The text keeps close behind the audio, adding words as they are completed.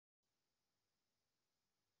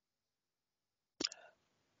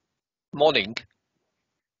Morning.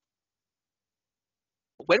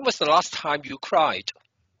 When was the last time you cried?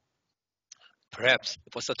 Perhaps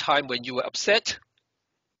it was a time when you were upset,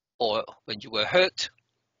 or when you were hurt,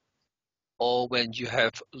 or when you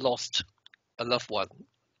have lost a loved one.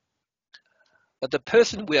 But the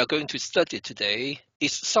person we are going to study today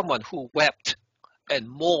is someone who wept and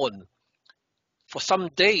mourned for some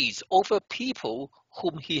days over people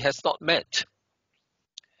whom he has not met.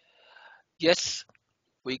 Yes,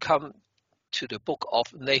 we come to the book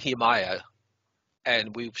of Nehemiah,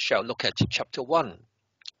 and we shall look at chapter 1.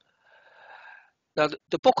 Now,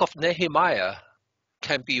 the book of Nehemiah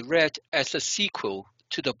can be read as a sequel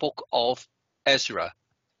to the book of Ezra.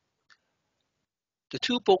 The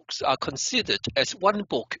two books are considered as one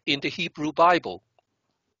book in the Hebrew Bible.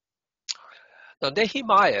 Now,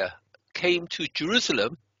 Nehemiah came to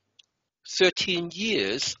Jerusalem 13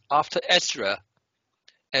 years after Ezra,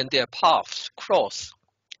 and their paths cross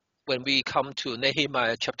when we come to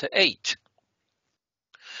Nehemiah chapter 8.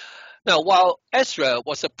 Now, while Ezra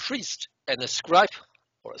was a priest and a scribe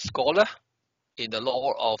or a scholar in the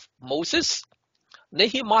law of Moses,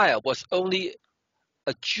 Nehemiah was only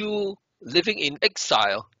a Jew living in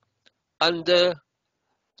exile under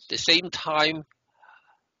the same time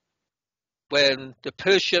when the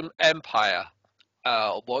Persian Empire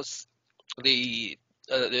was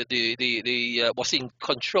was in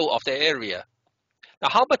control of the area. Now,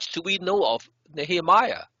 how much do we know of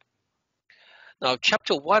Nehemiah? Now,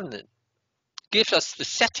 chapter 1 gives us the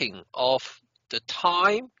setting of the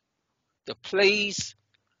time, the place,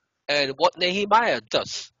 and what Nehemiah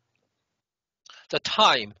does. The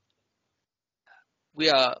time, we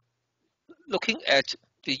are looking at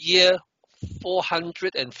the year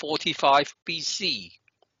 445 BC,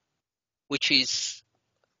 which is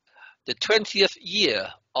the 20th year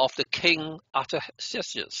of the king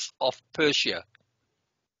Artaxerxes of Persia.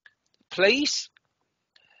 Place,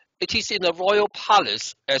 it is in a royal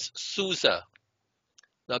palace at Susa.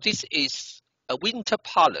 Now, this is a winter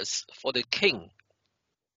palace for the king.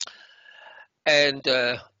 And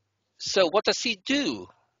so what does he do?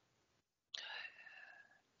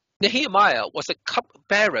 Nehemiah was a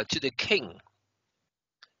cupbearer to the king.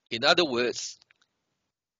 In other words,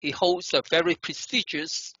 he holds a very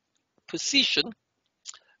prestigious position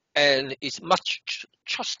and is much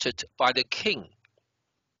trusted by the king.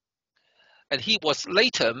 And he was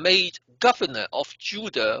later made governor of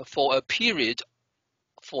Judah for a period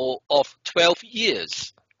of 12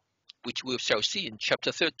 years, which we shall see in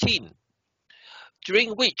chapter 13,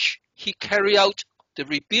 during which he carried out the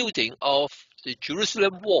rebuilding of the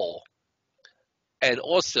Jerusalem wall, and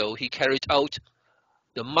also he carried out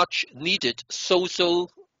the much needed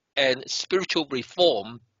social and spiritual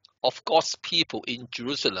reform of God's people in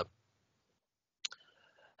Jerusalem.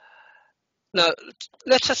 Now,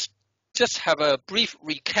 let us just have a brief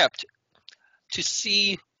recap to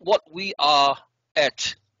see what we are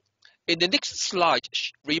at. In the next slide,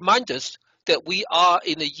 remind us that we are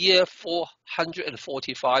in the year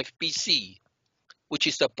 445 BC, which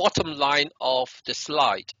is the bottom line of the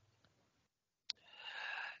slide.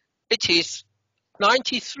 It is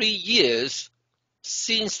 93 years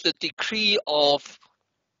since the decree of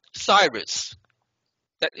Cyrus,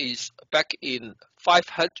 that is back in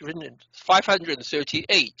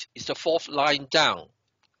 538, is the fourth line down.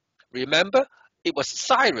 Remember, it was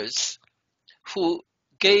Cyrus who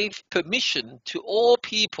gave permission to all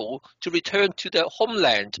people to return to their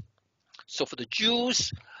homeland. So for the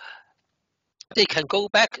Jews, they can go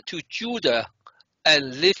back to Judah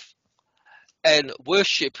and live and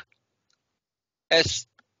worship as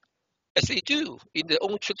they do in their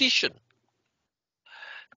own tradition.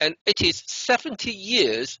 And it is 70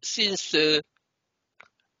 years since the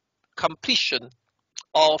completion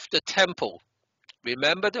of the temple.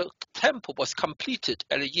 Remember, the temple was completed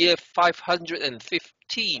at the year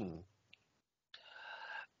 515.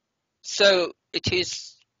 So it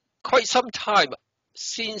is quite some time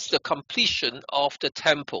since the completion of the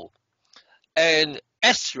temple. And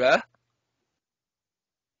Ezra,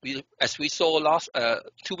 as we saw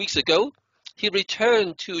 2 weeks ago, he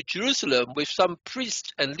returned to Jerusalem with some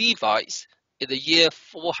priests and Levites in the year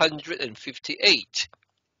 458.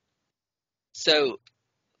 So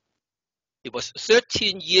it was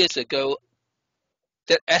 13 years ago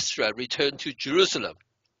that Ezra returned to Jerusalem.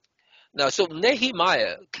 Now, so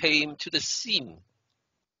Nehemiah came to the scene.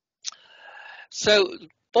 So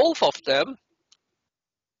both of them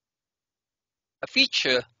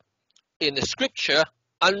feature in the scripture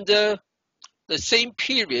under the same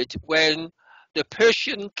period when the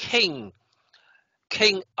Persian king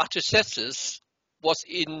Artaxerxes was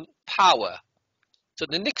in power. So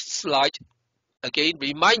the next slide again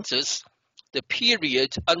reminds us the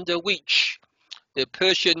period under which the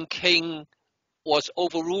Persian king was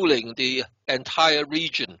overruling the entire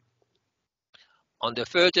region. On the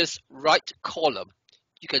furthest right column,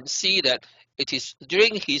 you can see that it is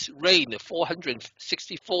during his reign,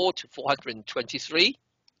 464 to 423,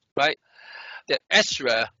 right, that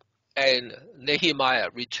Ezra and Nehemiah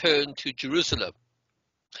returned to Jerusalem.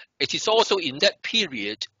 It is also in that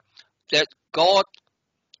period that God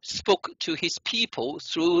spoke to his people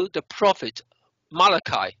through the prophet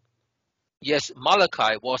Malachi. Yes,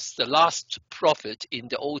 Malachi was the last prophet in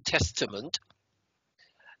the Old Testament,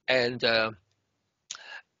 and it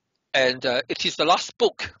is the last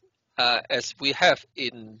book as we have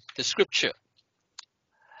in the scripture,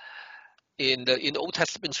 in the Old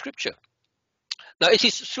Testament scripture. Now it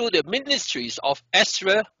is through the ministries of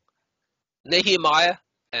Ezra, Nehemiah,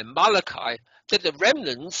 and Malachi that the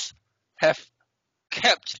remnants have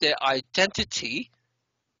kept their identity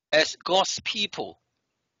as God's people,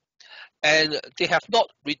 and they have not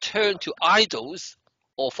returned to idols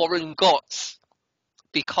or foreign gods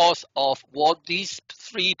because of what these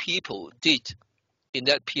three people did in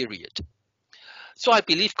that period. So I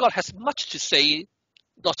believe God has much to say,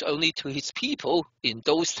 not only to his people in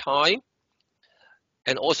those times,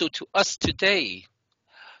 and also to us today.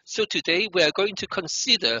 So today we are going to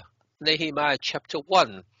consider Nehemiah chapter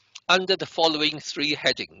 1 under the following three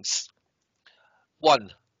headings. 1.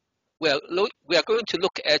 We are going to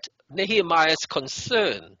look at Nehemiah's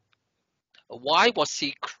concern. Why was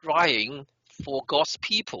he crying for God's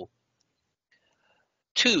people?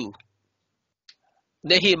 2.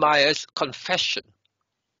 Nehemiah's confession.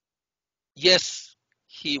 Yes,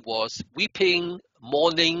 he was weeping,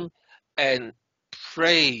 mourning, and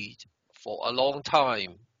prayed for a long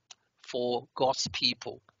time for God's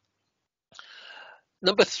people.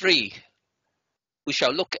 Number 3, we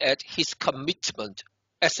shall look at his commitment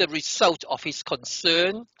as a result of his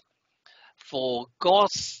concern for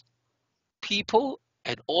God's people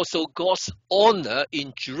and also God's honor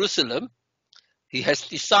in Jerusalem. He has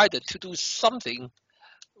decided to do something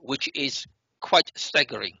which is quite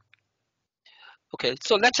staggering. Okay,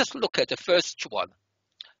 so let us look at the first one,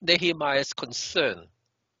 Nehemiah's concern.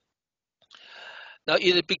 Now,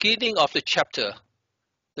 in the beginning of the chapter,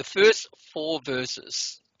 the first 4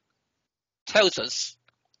 verses tells us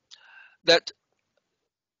that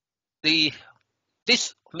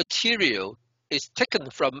this material is taken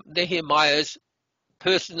from Nehemiah's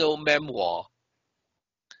personal memoir.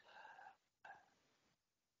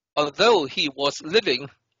 Although he was living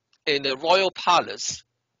in a royal palace,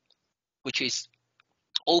 which is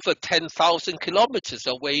over 10,000 kilometers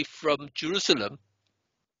away from Jerusalem,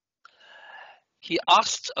 he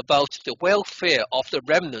asked about the welfare of the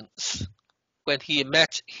remnants when he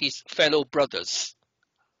met his fellow brothers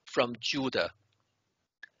from Judah.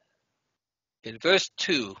 In verse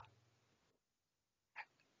 2,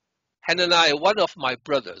 Hananiah, one of my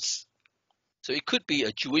brothers, so it could be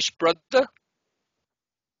a Jewish brother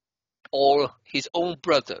or his own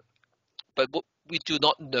brother, but we do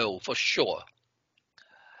not know for sure.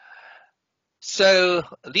 So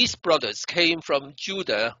these brothers came from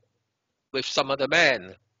Judah with some other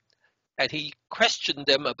men, and he questioned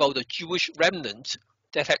them about the Jewish remnant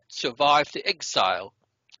that had survived the exile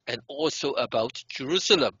and also about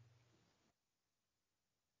Jerusalem.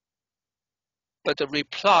 But the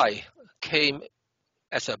reply came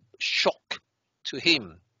as a shock to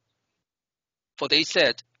him, for they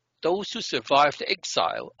said, those who survived the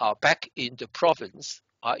exile are back in the province,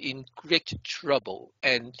 are in great trouble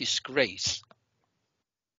and disgrace.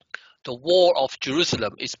 The wall of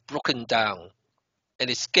Jerusalem is broken down, and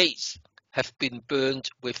its gates have been burned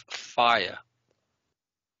with fire.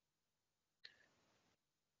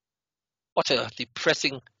 What a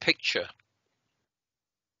depressing picture.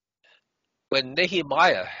 When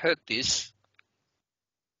Nehemiah heard this,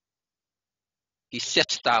 he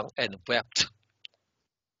sat down and wept.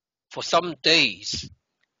 For some days,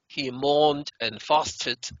 he mourned and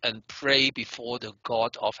fasted and prayed before the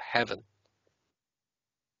God of heaven.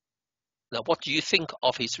 Now, what do you think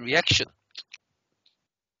of his reaction?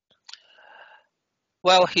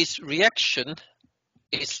 Well, his reaction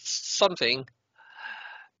is something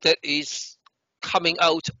that is coming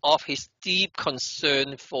out of his deep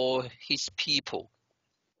concern for his people.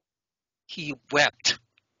 He wept.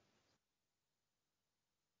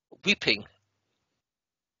 Weeping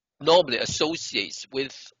normally associates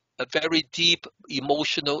with a very deep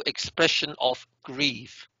emotional expression of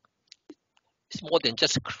grief. It's more than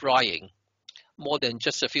just crying, more than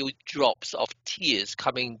just a few drops of tears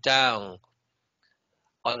coming down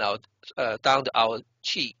on down our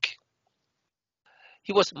cheek.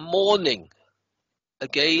 He was mourning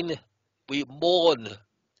Again, we mourn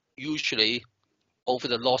usually over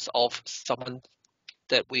the loss of someone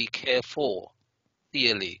that we care for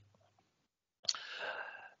dearly.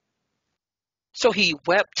 So he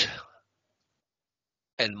wept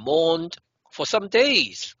and mourned for some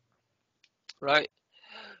days, right?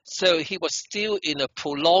 So he was still in a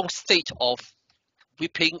prolonged state of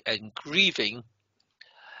weeping and grieving.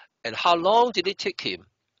 And how long did it take him?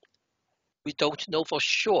 We don't know for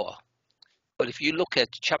sure. But if you look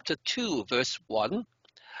at chapter 2, verse 1,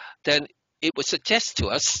 then it would suggest to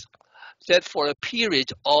us that for a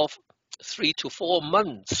period of 3 to 4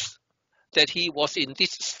 months, that he was in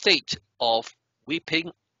this state of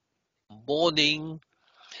weeping, mourning,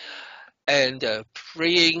 and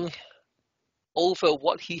praying over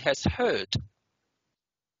what he has heard.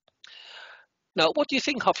 Now, what do you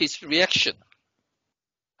think of his reaction?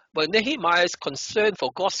 Well, Nehemiah's concern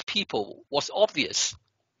for God's people was obvious,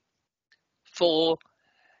 for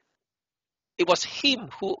it was him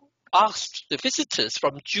who asked the visitors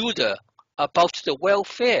from Judah about the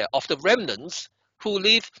welfare of the remnants who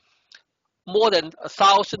live more than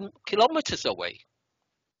 1,000 kilometers away.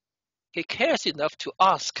 He cares enough to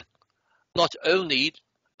ask not only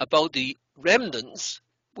about the remnants,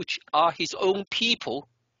 which are his own people.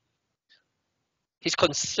 His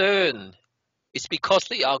concern is because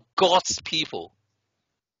they are God's people.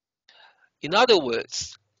 In other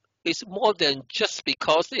words, it's more than just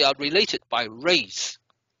because they are related by race.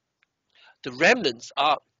 The remnants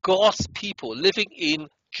are God's people living in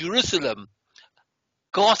Jerusalem,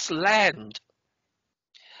 God's land.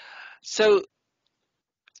 So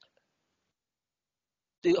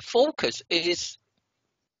the focus is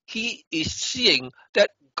he is seeing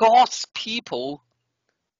that God's people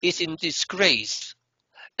is in disgrace,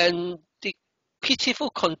 and the pitiful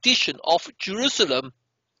condition of Jerusalem,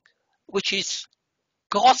 which is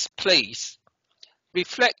God's place,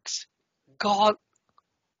 reflects God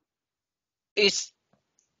is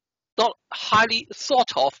not highly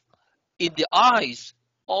thought of in the eyes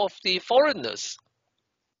of the foreigners.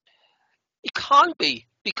 It can't be,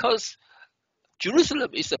 because Jerusalem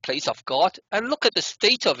is the place of God, and look at the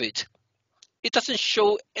state of it. It doesn't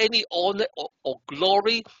show any honor or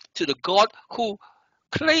glory to the God who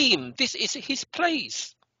claimed this is his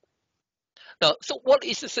place. Now, so what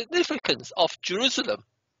is the significance of Jerusalem?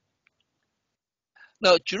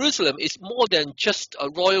 Now, Jerusalem is more than just a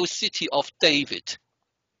royal city of David.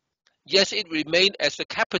 Yes, it remained as the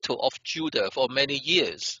capital of Judah for many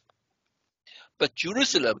years. But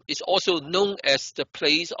Jerusalem is also known as the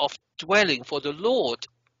place of dwelling for the Lord.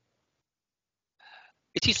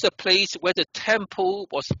 It is the place where the temple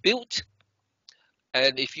was built.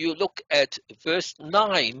 And if you look at verse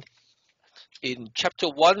 9 in chapter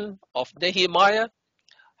 1 of Nehemiah,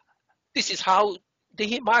 this is how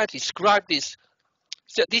Nehemiah described this.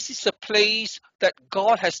 So this is a place that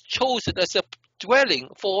God has chosen as a dwelling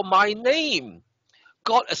for my name.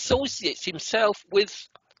 God associates himself with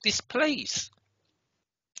this place.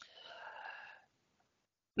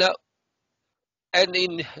 Now, and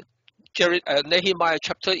in Nehemiah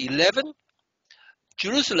chapter 11,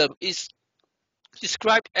 Jerusalem is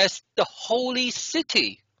described as the holy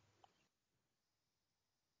city.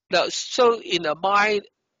 Now, so in the mind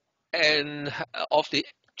and of the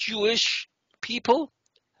Jewish people,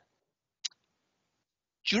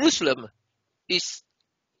 Jerusalem is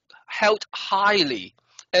held highly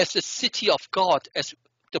as the city of God, as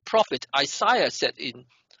the prophet Isaiah said in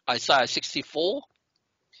Isaiah 64.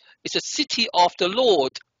 It's a city of the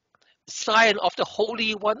Lord, Zion of the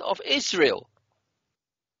Holy One of Israel.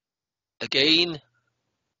 Again,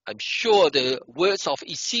 I'm sure the words of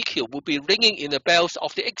Ezekiel will be ringing in the bells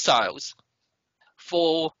of the exiles.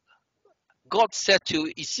 For God said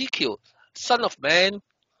to Ezekiel, "Son of man,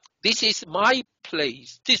 this is my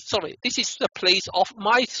place. This is the place of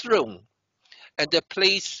my throne, and the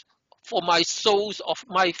place for my soles of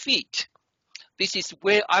my feet. This is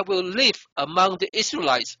where I will live among the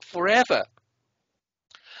Israelites forever."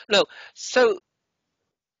 Now, so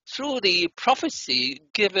through the prophecy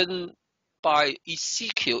given by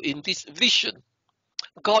Ezekiel in this vision,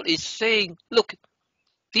 God is saying, look,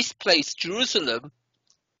 this place, Jerusalem,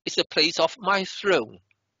 is the place of my throne.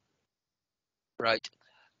 Right?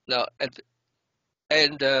 Now,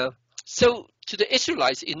 so to the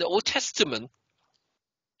Israelites in the Old Testament,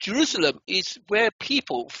 Jerusalem is where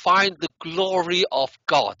people find the glory of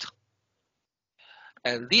God.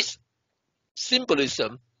 And this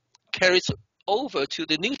symbolism carries over to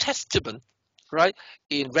the New Testament, right?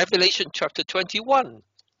 In Revelation chapter 21,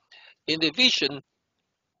 in the vision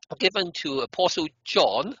given to Apostle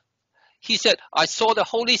John, he said, "I saw the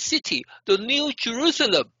holy city, the new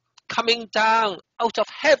Jerusalem, coming down out of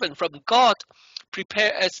heaven from God,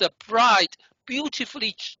 prepared as a bride,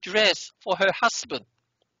 beautifully dressed for her husband.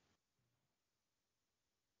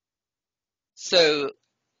 So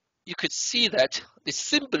you could see that the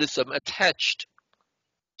symbolism attached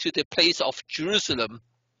to the place of Jerusalem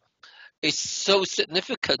is so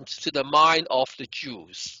significant to the mind of the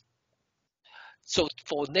Jews. So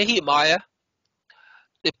for Nehemiah,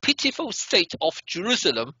 the pitiful state of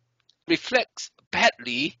Jerusalem reflects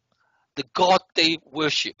badly the God they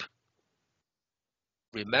worship.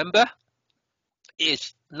 Remember,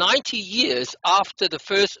 it's 90 years after the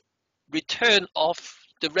first return of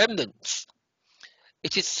the remnants.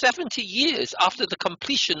 It is 70 years after the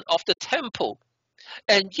completion of the temple,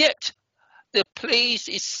 and yet the place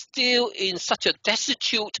is still in such a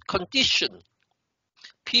destitute condition.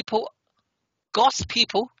 God's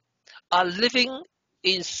people are living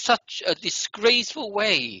in such a disgraceful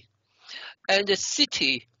way, and the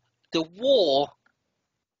city, the wall,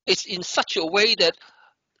 is in such a way that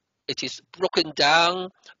it is broken down,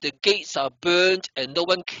 the gates are burned, and no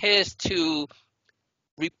one cares to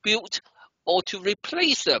rebuild or to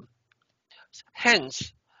replace them.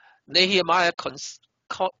 Hence, Nehemiah,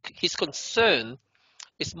 his concern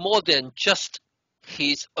is more than just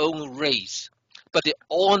his own race, but the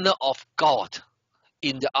honor of God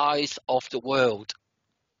in the eyes of the world.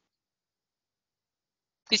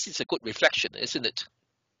 This is a good reflection, isn't it?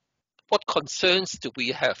 What concerns do we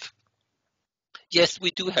have? Yes,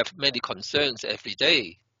 we do have many concerns every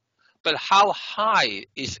day, but how high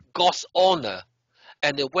is God's honor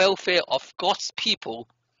and the welfare of God's people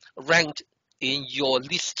ranked in your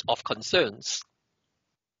list of concerns?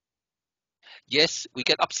 Yes, we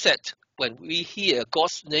get upset when we hear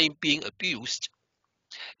God's name being abused.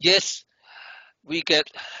 Yes, we get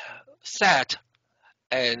sad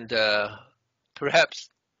and perhaps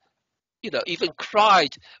even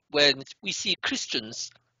cried when we see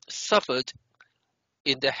Christians suffered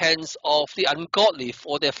in the hands of the ungodly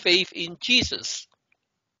for their faith in Jesus.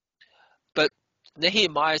 But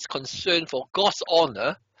Nehemiah's concern for God's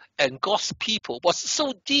honor and God's people was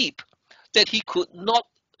so deep that he could not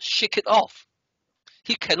shake it off.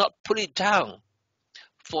 He cannot put it down.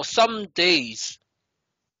 For some days,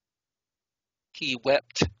 he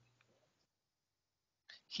wept,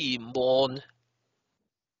 he mourned,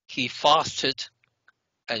 he fasted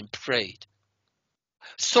and prayed.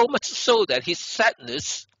 So much so that his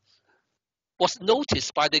sadness was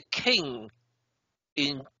noticed by the king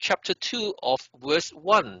in chapter 2 of verse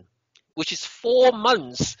 1, which is 4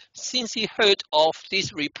 months since he heard of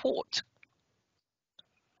this report.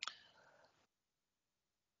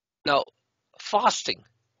 Now, fasting,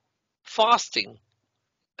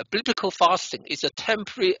 a biblical fasting is a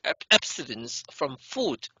temporary abstinence from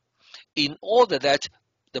food in order that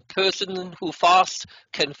the person who fasts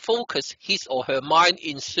can focus his or her mind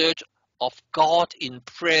in search of God in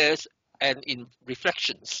prayers and in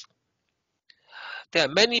reflections. There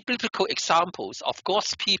are many biblical examples of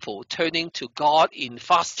God's people turning to God in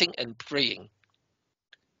fasting and praying.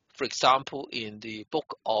 For example, in the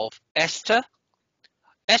book of Esther,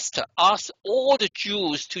 Esther asked all the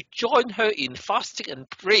Jews to join her in fasting and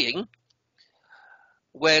praying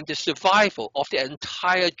when the survival of the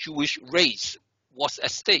entire Jewish race was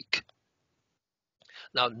at stake.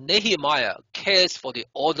 Now, Nehemiah cares for the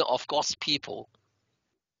honor of God's people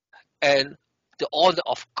and the honor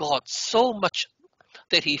of God so much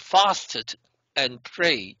that he fasted and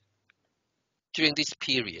prayed during this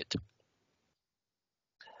period.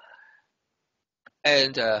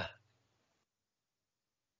 And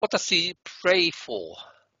what does he pray for?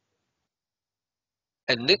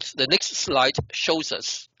 And the next slide shows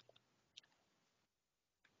us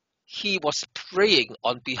he was praying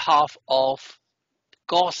on behalf of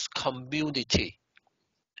God's community.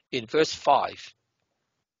 In verse 5,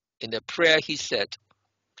 in the prayer he said,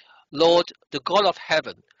 Lord, the God of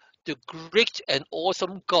heaven, the great and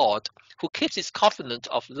awesome God who keeps his covenant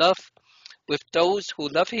of love with those who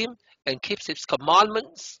love him and keeps his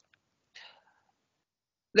commandments,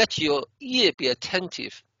 let your ear be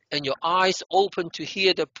attentive and your eyes open to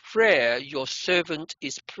hear the prayer your servant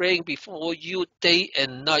is praying before you day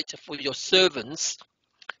and night for your servants,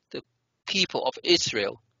 the people of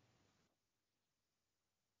Israel.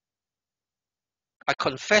 I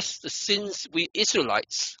confess the sins we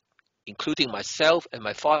Israelites, including myself and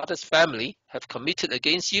my father's family, have committed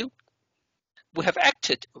against you. We have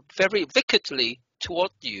acted very wickedly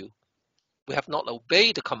toward you. We have not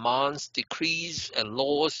obeyed the commands, decrees, and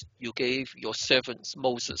laws you gave your servant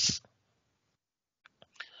Moses.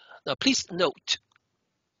 Now please note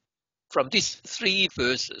from these 3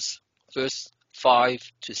 verses, verse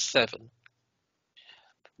 5 to 7,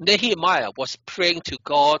 Nehemiah was praying to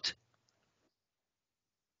God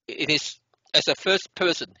in his as a first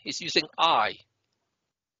person. He's using I.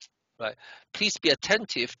 Right? Please be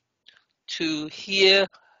attentive to hear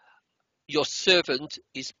your servant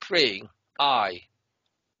is praying I.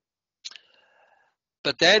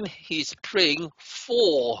 But then he's praying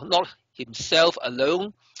for not himself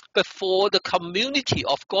alone, but for the community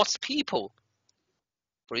of God's people.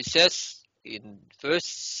 For it says in verse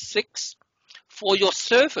 6, for your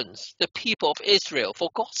servants, the people of Israel, for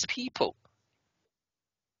God's people.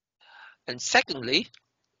 And secondly,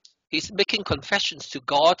 he's making confessions to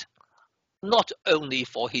God, not only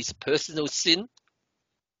for his personal sin,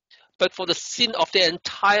 but for the sin of the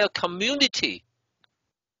entire community,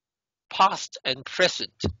 past and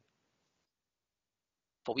present.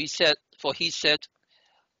 For he said,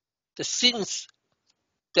 the sins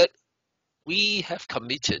that we have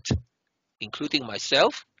committed, including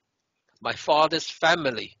myself, my father's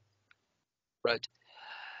family, right,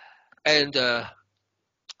 and the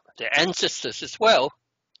ancestors as well.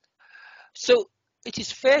 So it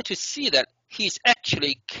is fair to see that he's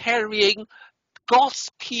actually carrying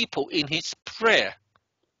God's people in his prayer.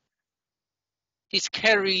 He's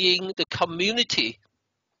carrying the community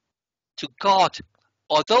to God,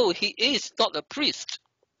 although he is not a priest.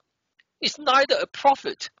 He's neither a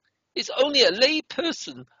prophet. He's only a lay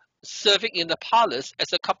person serving in the palace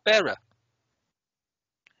as a cupbearer.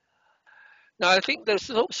 Now, I think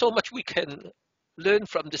there's so much we can learn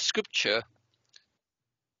from the scripture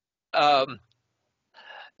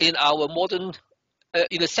in our modern,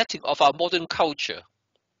 in the setting of our modern culture.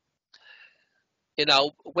 In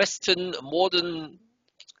our Western modern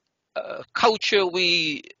culture,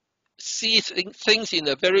 we see things in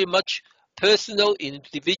a very much personal,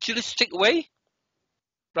 individualistic way,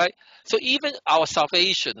 right? So even our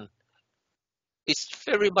salvation is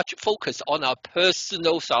very much focused on our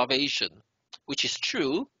personal salvation, which is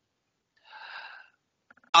true.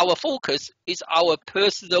 Our focus is our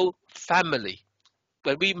personal family.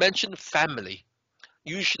 When we mention family,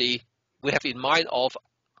 usually we have in mind of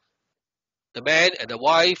the man and the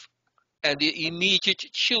wife and the immediate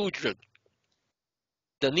children,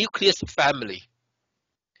 the nucleus family.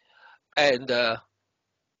 And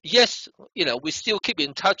yes, we still keep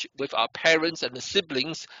in touch with our parents and the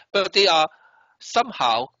siblings, but they are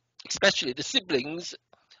somehow, especially the siblings,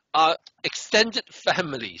 are extended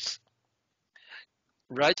families,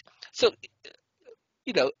 right? So,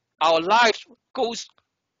 our life goes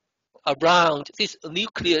around this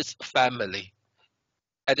nucleus family.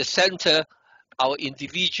 At the center, our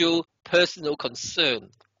individual personal concern.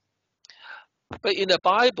 But in the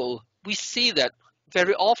Bible, we see that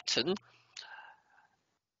very often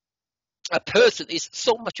a person is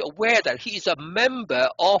so much aware that he is a member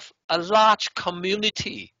of a large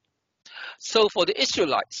community. So for the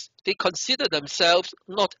Israelites, they consider themselves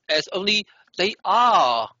not as only they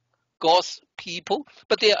are God's people,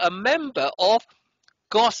 but they are a member of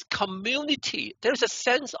God's community. There's a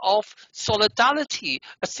sense of solidarity,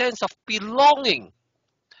 a sense of belonging.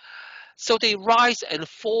 So they rise and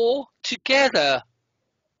fall together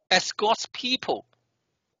as God's people.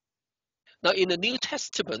 Now in the New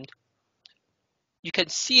Testament, you can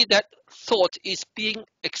see that thought is being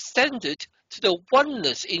extended to the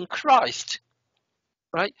oneness in Christ,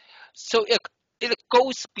 right? So it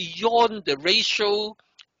goes beyond the racial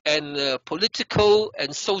and political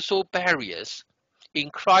and social barriers. In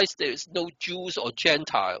Christ, there is no Jews or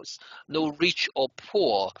Gentiles, no rich or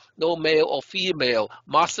poor, no male or female,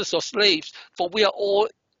 masters or slaves, for we are all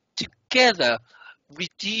together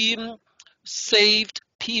redeemed, saved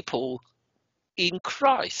people in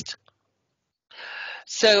Christ.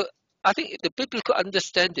 So I think the biblical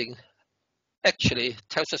understanding actually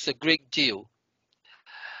tells us a great deal.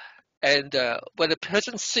 And when a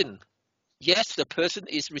person sins, yes, the person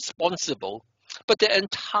is responsible, but the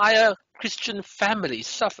entire Christian family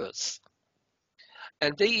suffers.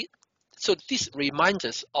 And so this reminds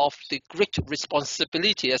us of the great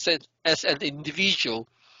responsibility as an individual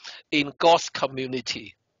in God's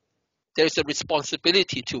community. There is a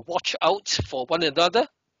responsibility to watch out for one another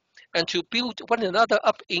and to build one another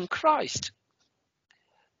up in Christ.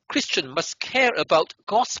 Christians must care about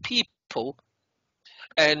God's people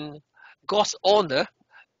and God's honor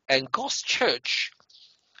and God's church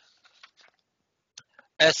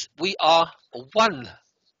as we are one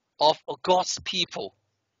of God's people.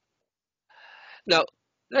 Now,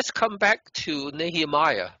 let's come back to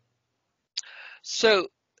Nehemiah. So,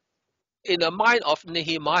 in the mind of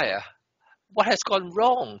Nehemiah, what has gone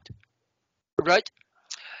wrong, right?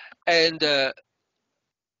 And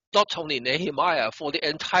not only Nehemiah, for the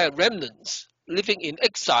entire remnants living in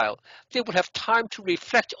exile, they would have time to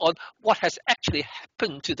reflect on what has actually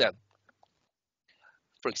happened to them.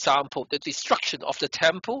 For example, the destruction of the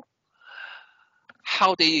temple,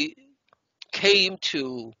 how they came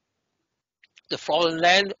to the foreign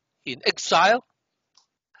land in exile,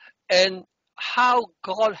 and how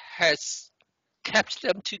God has kept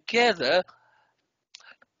them together.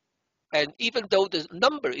 And even though the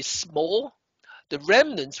number is small, the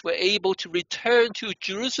remnants were able to return to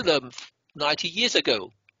Jerusalem 90 years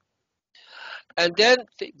ago. And then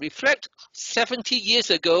they reflect 70 years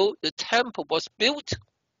ago, the temple was built.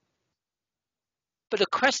 But the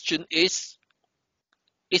question is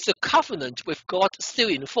the covenant with God still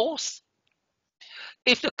in force?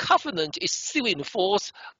 If the covenant is still in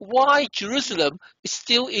force, why Jerusalem is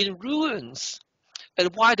still in ruins?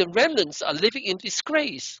 And why the remnants are living in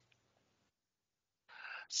disgrace?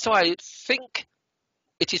 So I think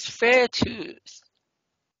it is fair to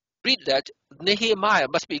read that Nehemiah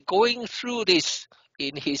must be going through this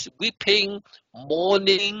in his weeping,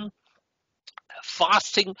 mourning,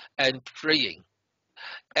 fasting, and praying.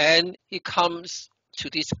 And he comes to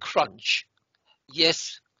this crunch.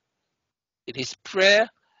 Yes, in his prayer,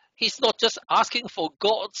 he's not just asking for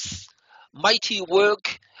God's mighty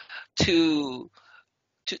work to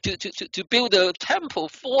build a temple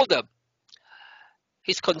for them.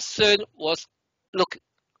 His concern was, look,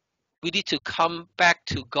 we need to come back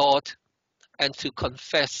to God and to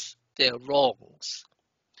confess their wrongs.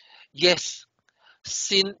 Yes,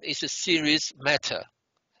 sin is a serious matter,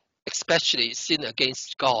 especially sin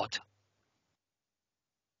against God.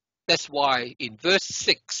 That's why in verse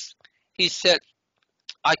 6, he said,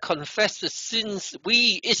 I confess the sins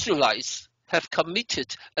we Israelites have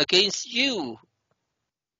committed against you.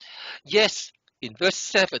 Yes, in verse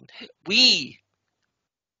 7, we,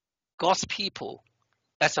 God's people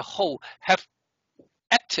as a whole, have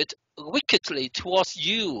acted wickedly towards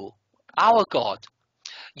you, our God.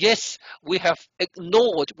 Yes, we have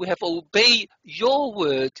ignored, we have obeyed your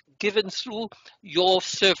word given through your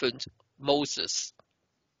servant Moses.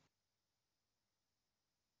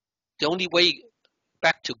 The only way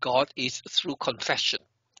back to God is through confession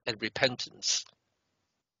and repentance.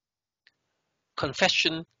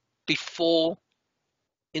 Confession before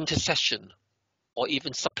intercession or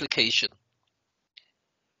even supplication.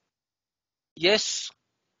 Yes,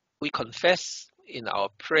 we confess in our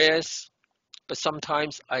prayers, but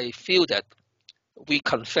sometimes I feel that we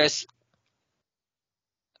confess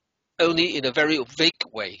only in a very vague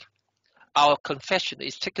way. Our confession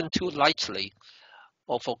is taken too lightly,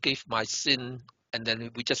 or forgive my sin, and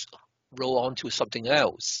then we just roll on to something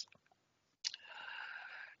else.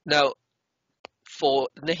 Now, for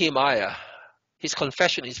Nehemiah, his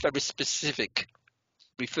confession is very specific,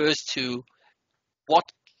 refers to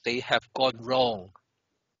what they have gone wrong,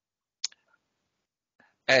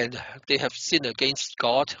 and they have sinned against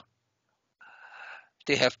God.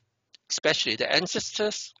 They have, especially the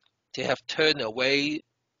ancestors, they have turned away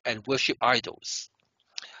and worship idols.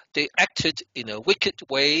 They acted in a wicked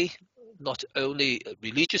way, not only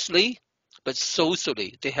religiously, but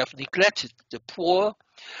socially. They have neglected the poor.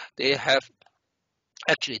 They have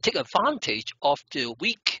actually taken advantage of the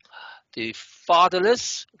weak, the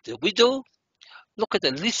fatherless, the widow. Look at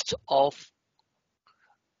the list of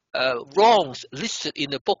wrongs listed in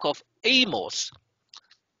the book of Amos.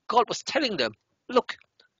 God was telling them, look,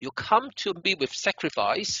 you come to me with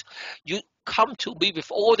sacrifice, you come to me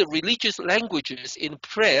with all the religious languages in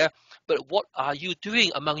prayer, but what are you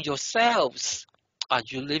doing among yourselves? Are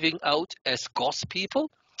you living out as God's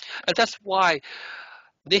people? And that's why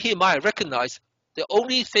Nehemiah recognized the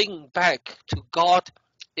only thing back to God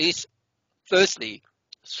is firstly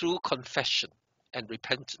through confession and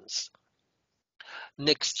repentance.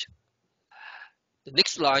 Next, the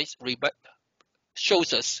next line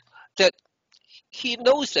shows us that he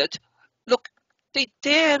knows that, look, they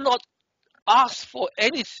dare not ask for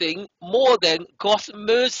anything more than God's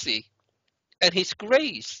mercy and his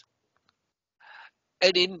grace.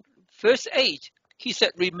 And in verse 8, he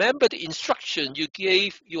said, remember the instruction you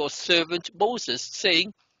gave your servant Moses,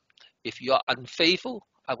 saying, if you are unfaithful,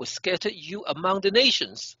 I will scatter you among the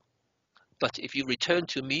nations. But if you return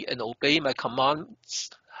to me and obey my commands,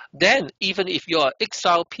 then even if your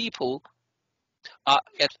exiled people are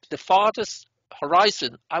at the farthest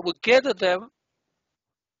horizon, I will gather them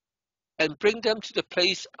and bring them to the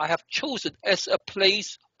place I have chosen as a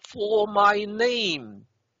place for my name.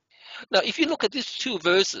 Now, if you look at these two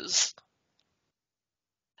verses,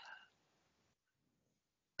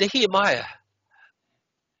 Nehemiah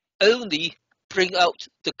only bring out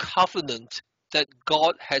the covenant that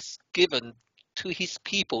God has given to his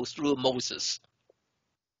people through Moses.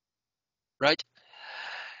 right?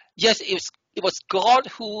 Yes, it was God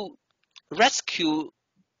who rescued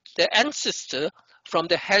their ancestor from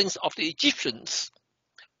the hands of the Egyptians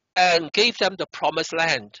and gave them the promised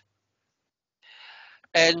land.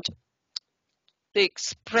 And they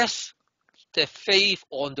expressed their faith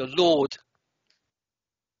on the Lord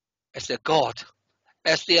as their God.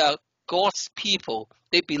 As they are God's people,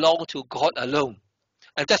 they belong to God alone.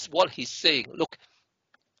 And that's what he's saying. Look,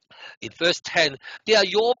 in verse 10, they are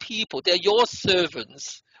your people, they are your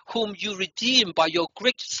servants, whom you redeem by your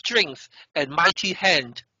great strength and mighty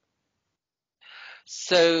hand.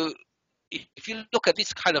 So if you look at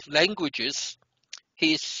these kind of languages,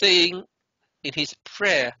 he is saying in his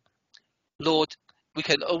prayer, Lord, we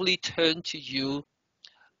can only turn to you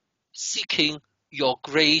seeking your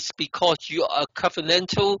grace because you are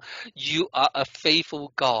covenantal, you are a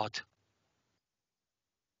faithful God.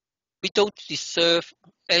 We don't deserve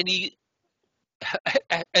any,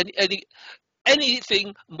 any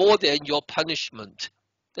anything more than your punishment.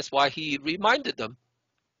 That's why he reminded them.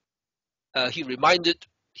 He reminded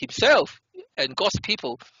himself and God's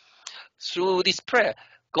people through this prayer.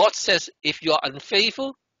 God says, if you are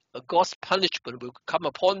unfaithful, God's punishment will come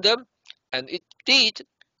upon them. And it did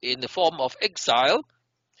in the form of exile.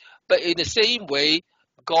 But in the same way,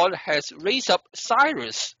 God has raised up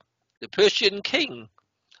Cyrus, the Persian king,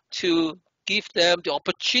 to give them the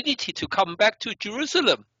opportunity to come back to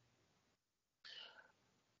Jerusalem.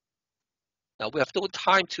 Now, we have no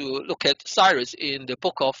time to look at Cyrus in the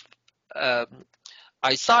book of um,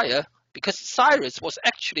 Isaiah, because Cyrus was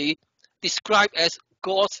actually described as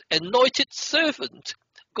God's anointed servant.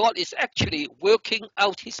 God is actually working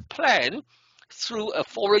out his plan through a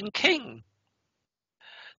foreign king.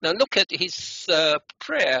 Now look at his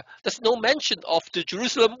prayer. There's no mention of the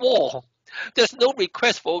Jerusalem wall. There's no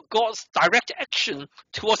request for God's direct action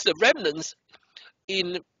towards the remnants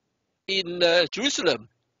in Jerusalem.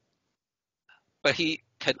 But he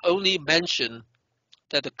can only mention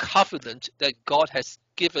that the covenant that God has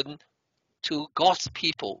given to God's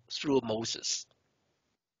people through Moses.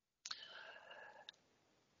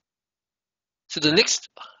 So the next,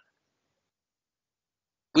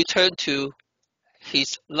 we turn to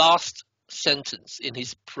his last sentence in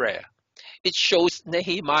his prayer. It shows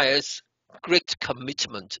Nehemiah's great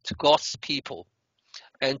commitment to God's people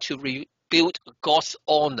and to rebuild God's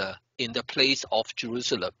honor in the place of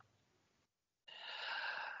Jerusalem.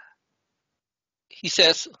 He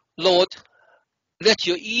says, Lord, let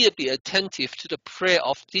your ear be attentive to the prayer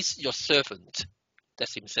of this your servant,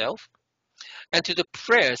 that's himself, and to the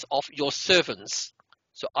prayers of your servants.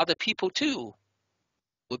 So other people too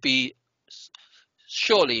will be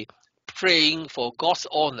surely praying for God's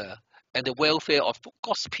honor and the welfare of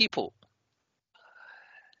God's people.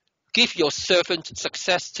 Give your servant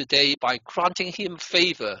success today by granting him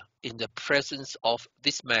favor in the presence of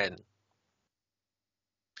this man.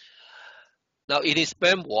 Now, in his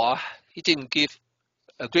memoir, he didn't give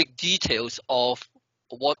great details of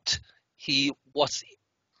what he was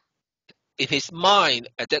in his mind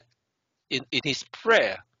at that in his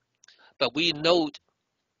prayer, but we note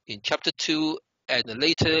in chapter 2 and the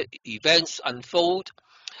later events unfold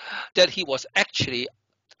that he was actually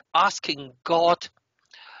asking God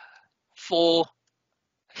for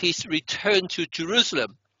his return to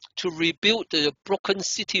Jerusalem to rebuild the broken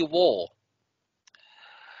city wall.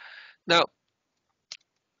 Now,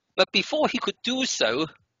 but before he could do so,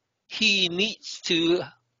 he needs to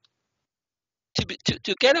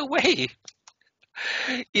get away.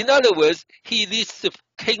 In other words, he needs the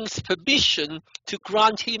king's permission to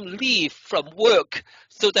grant him leave from work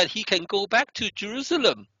so that he can go back to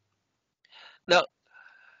Jerusalem. Now,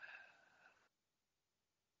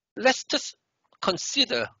 let's just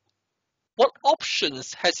consider what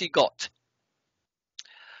options has he got.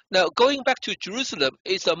 Now, going back to Jerusalem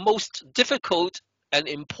is the most difficult and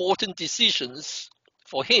important decisions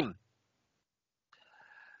for him.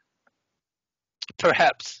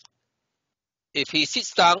 Perhaps if he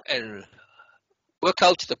sits down and work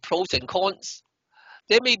out the pros and cons,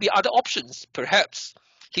 there may be other options. Perhaps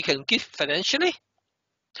he can give financially,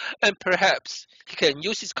 and perhaps he can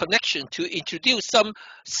use his connection to introduce some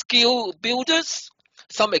skilled builders,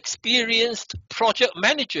 some experienced project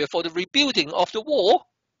manager for the rebuilding of the wall.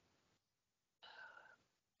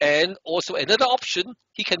 And also another option,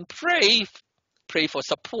 he can pray for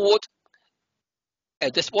support.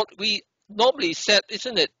 And that's what we normally said,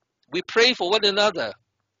 isn't it? We pray for one another.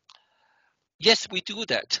 Yes, we do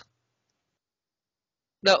that.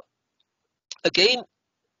 Now, again,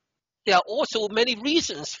 there are also many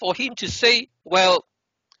reasons for him to say, well,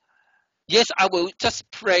 yes, I will just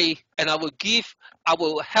pray and I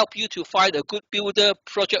will help you to find a good builder,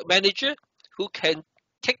 project manager. who can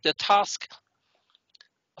take the task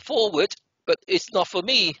forward, but it's not for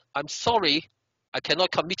me. I'm sorry. I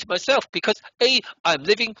cannot commit myself because A, I'm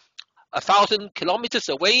living 1,000 kilometers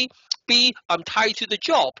away. B, I'm tied to the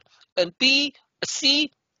job. And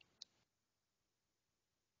C,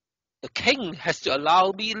 the king has to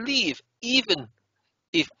allow me leave even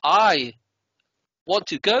if I want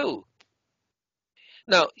to go.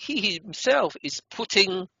 Now, he himself is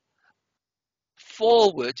putting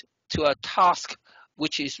forward to a task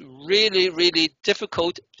which is really, really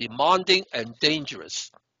difficult, demanding, and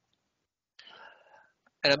dangerous.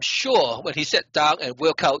 And I'm sure when he sat down and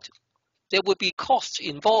worked out, there would be costs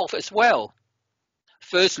involved as well.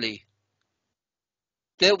 Firstly,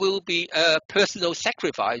 there will be a personal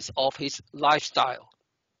sacrifice of his lifestyle.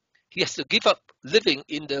 He has to give up living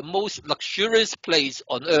in the most luxurious place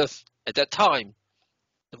on earth at that time,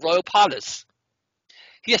 the royal palace.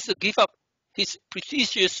 He has to give up his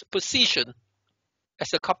prestigious position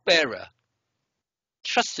as a cupbearer,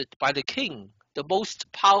 trusted by the king, the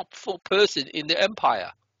most powerful person in the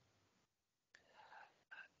empire.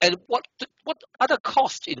 And what other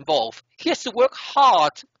costs involved? He has to work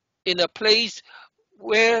hard in a place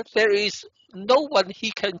where there is no one he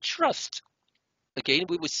can trust. Again,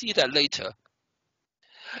 we will see that later.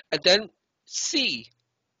 And then C,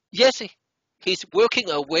 yes, his working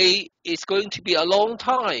away is going to be a long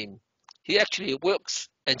time. He actually works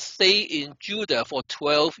and stays in Judah for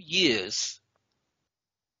 12 years.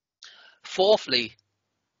 Fourthly,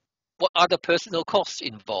 what other personal costs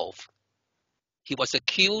involved? He was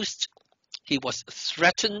accused, he was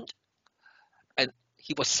threatened, and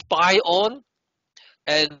he was spied on.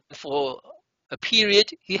 And for a period,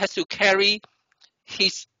 he has to carry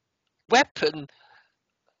his weapon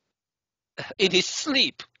in his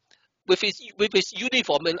sleep with his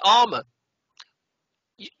uniform and armor.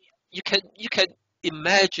 You can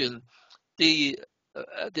imagine the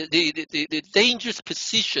dangerous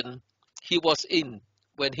position he was in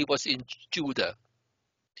when he was in Judah.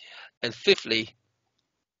 And fifthly,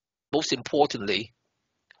 most importantly,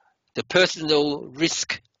 the personal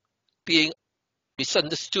risk being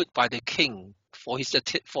misunderstood by the king for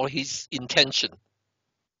his intention.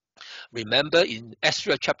 Remember in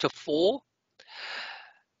Ezra chapter 4,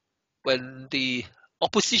 when the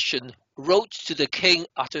opposition wrote to the king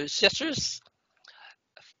Artaxerxes,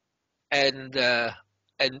 and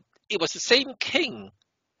it was the same king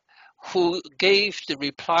who gave the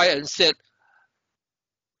reply and said,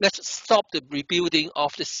 let's stop the rebuilding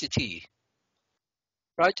of the city.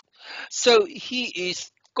 Right? So he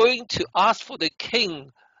is going to ask for the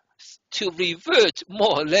king to revert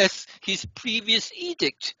more or less his previous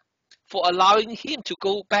edict for allowing him to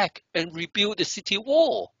go back and rebuild the city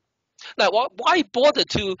wall. Now, why bother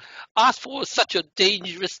to ask for such a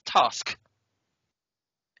dangerous task?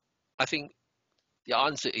 I think the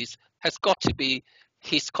answer has got to be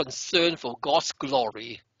his concern for God's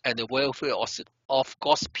glory and the welfare of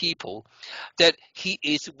God's people, that he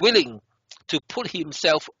is willing to put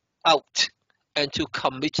himself out and to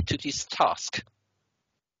commit to this task.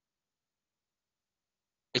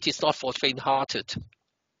 It is not for faint-hearted.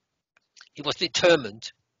 He was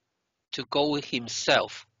determined to go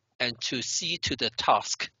himself and to see to the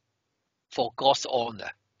task for God's honor.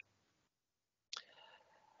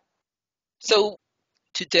 So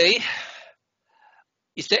today,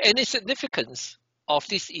 is there any significance of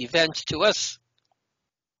this event to us?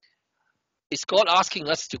 Is God asking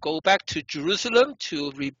us to go back to Jerusalem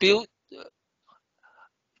to rebuild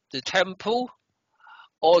the temple,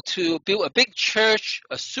 or to build a big church,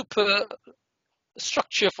 a super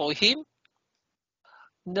structure for him?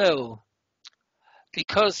 No,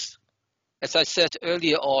 because as I said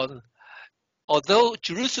earlier on, although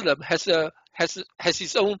Jerusalem has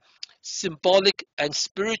its own symbolic and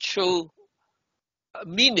spiritual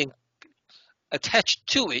meaning attached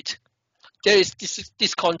to it, there is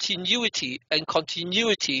discontinuity and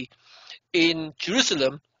continuity in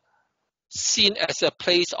Jerusalem seen as a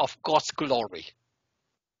place of God's glory.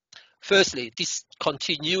 Firstly, this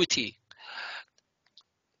continuity.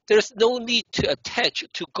 There's no need to attach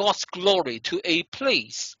to God's glory to a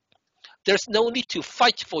place. There's no need to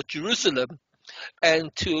fight for Jerusalem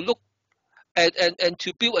and to look and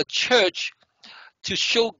to build a church to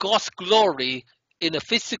show God's glory in a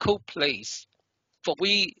physical place. For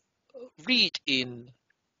we read in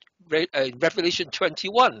Revelation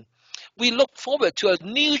 21, we look forward to a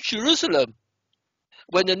new Jerusalem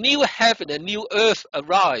when the new heaven and new earth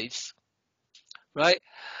arrives, right?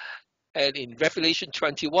 And in Revelation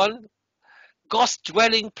 21, God's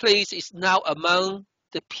dwelling place is now among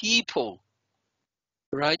the people,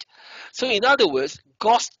 right? So in other words,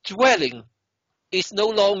 God's dwelling is no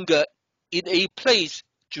longer in a place,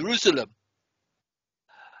 Jerusalem,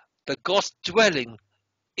 but God's dwelling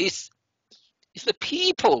is the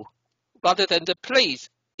people rather than the place.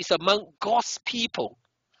 It's among God's people.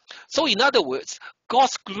 So in other words,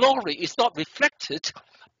 God's glory is not reflected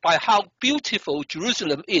by how beautiful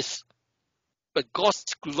Jerusalem is, but God's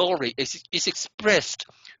glory is expressed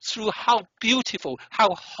through how beautiful, how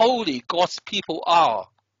holy God's people are.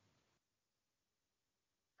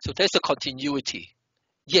 So there's a continuity.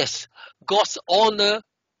 Yes, God's honor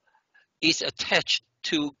is attached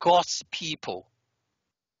to God's people.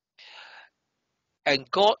 And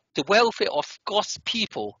the welfare of God's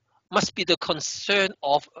people must be the concern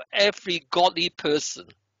of every godly person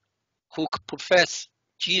who profess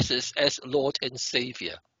Jesus as Lord and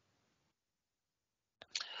Savior.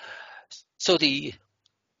 So the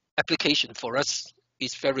application for us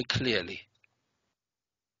is very clearly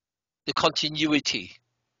the continuity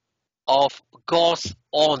of God's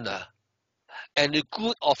honor and the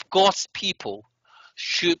good of God's people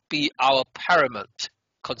should be our paramount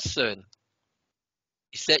concern.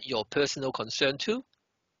 Is that your personal concern too?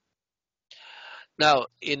 Now,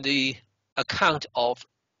 in the account of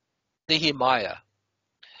Nehemiah,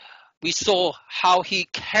 we saw how he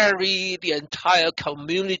carried the entire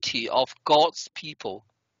community of God's people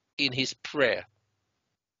in his prayer.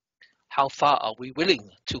 How far are we willing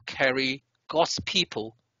to carry God's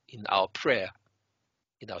people in our prayer,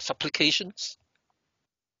 in our supplications?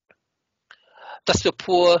 Does the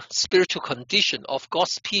poor spiritual condition of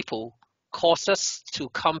God's people cause us to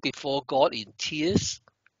come before God in tears?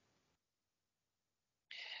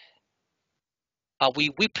 Are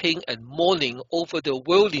we weeping and mourning over the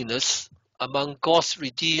worldliness among God's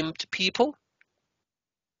redeemed people?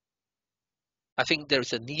 I think there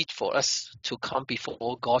is a need for us to come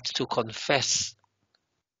before God to confess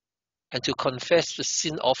and to confess the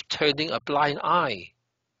sin of turning a blind eye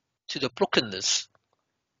to the brokenness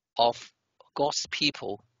of God's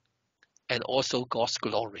people and also God's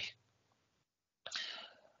glory.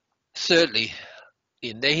 Thirdly,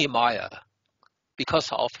 in Nehemiah,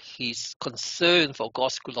 because of his concern for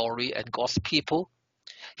God's glory and God's people,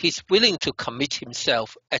 he's willing to commit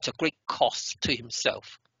himself at a great cost to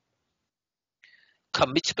himself.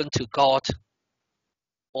 Commitment to God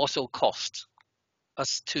also costs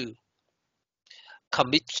us too.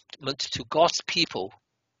 Commitment to God's people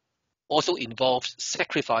also involves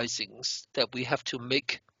sacrifices that we have to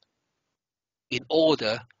make in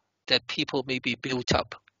order that people may be built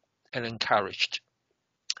up and encouraged.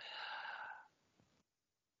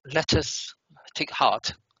 Let us take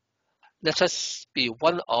heart. Let us be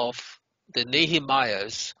one of the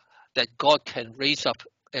Nehemiahs that God can raise up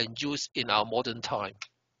and use in our modern time.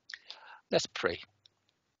 Let's pray.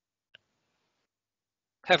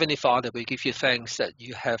 Heavenly Father, we give you thanks that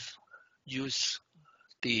you have used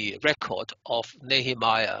the record of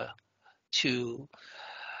Nehemiah to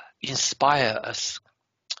inspire us.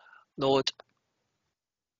 Lord,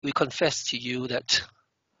 we confess to you that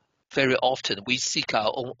very often we seek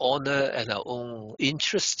our own honor and our own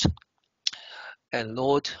interest. And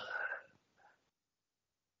Lord,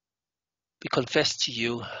 we confess to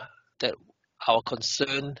you that our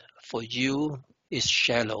concern for you is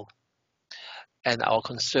shallow, and our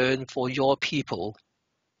concern for your people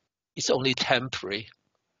is only temporary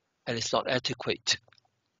and it's not adequate.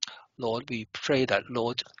 Lord, we pray that,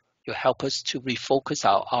 Lord, you help us to refocus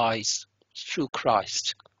our eyes through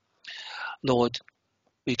Christ. Lord,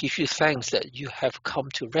 we give you thanks that you have come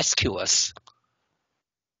to rescue us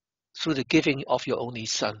through the giving of your only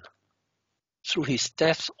Son, through his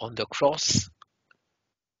death on the cross,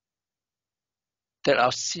 that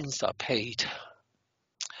our sins are paid,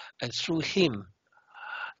 and through him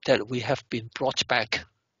that we have been brought back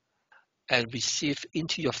and received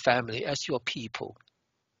into your family as your people.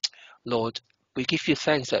 Lord, we give you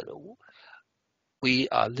thanks that we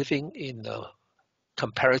are living in a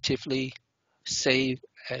comparatively safe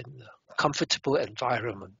and comfortable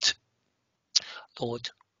environment. Lord,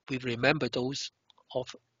 we remember those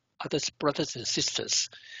of other brothers and sisters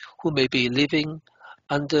who may be living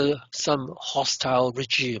under some hostile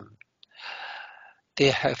regime.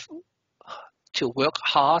 They have to work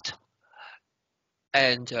hard,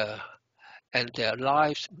 and their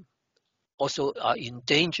lives also are in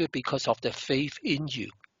danger because of their faith in you.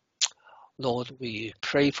 Lord, we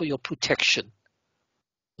pray for your protection.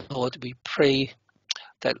 Lord, we pray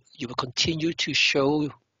that you will continue to show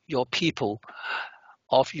your people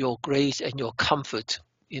of your grace and your comfort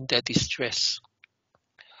in their distress.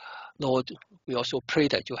 Lord, we also pray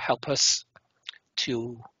that you help us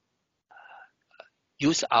to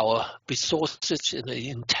use our resources in an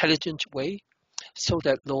intelligent way so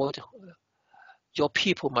that, Lord, your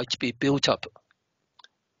people might be built up,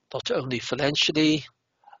 not only financially,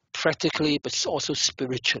 practically, but also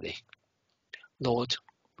spiritually. Lord,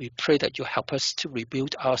 we pray that you help us to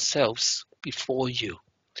rebuild ourselves before you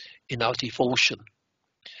in our devotion.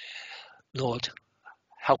 Lord,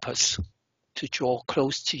 help us to draw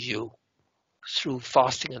close to you through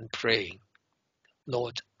fasting and praying.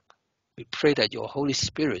 Lord, we pray that your Holy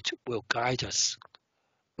Spirit will guide us,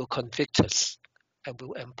 will convict us, and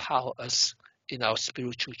will empower us in our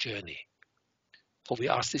spiritual journey. For we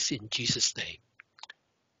ask this in Jesus' name.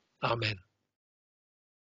 Amen.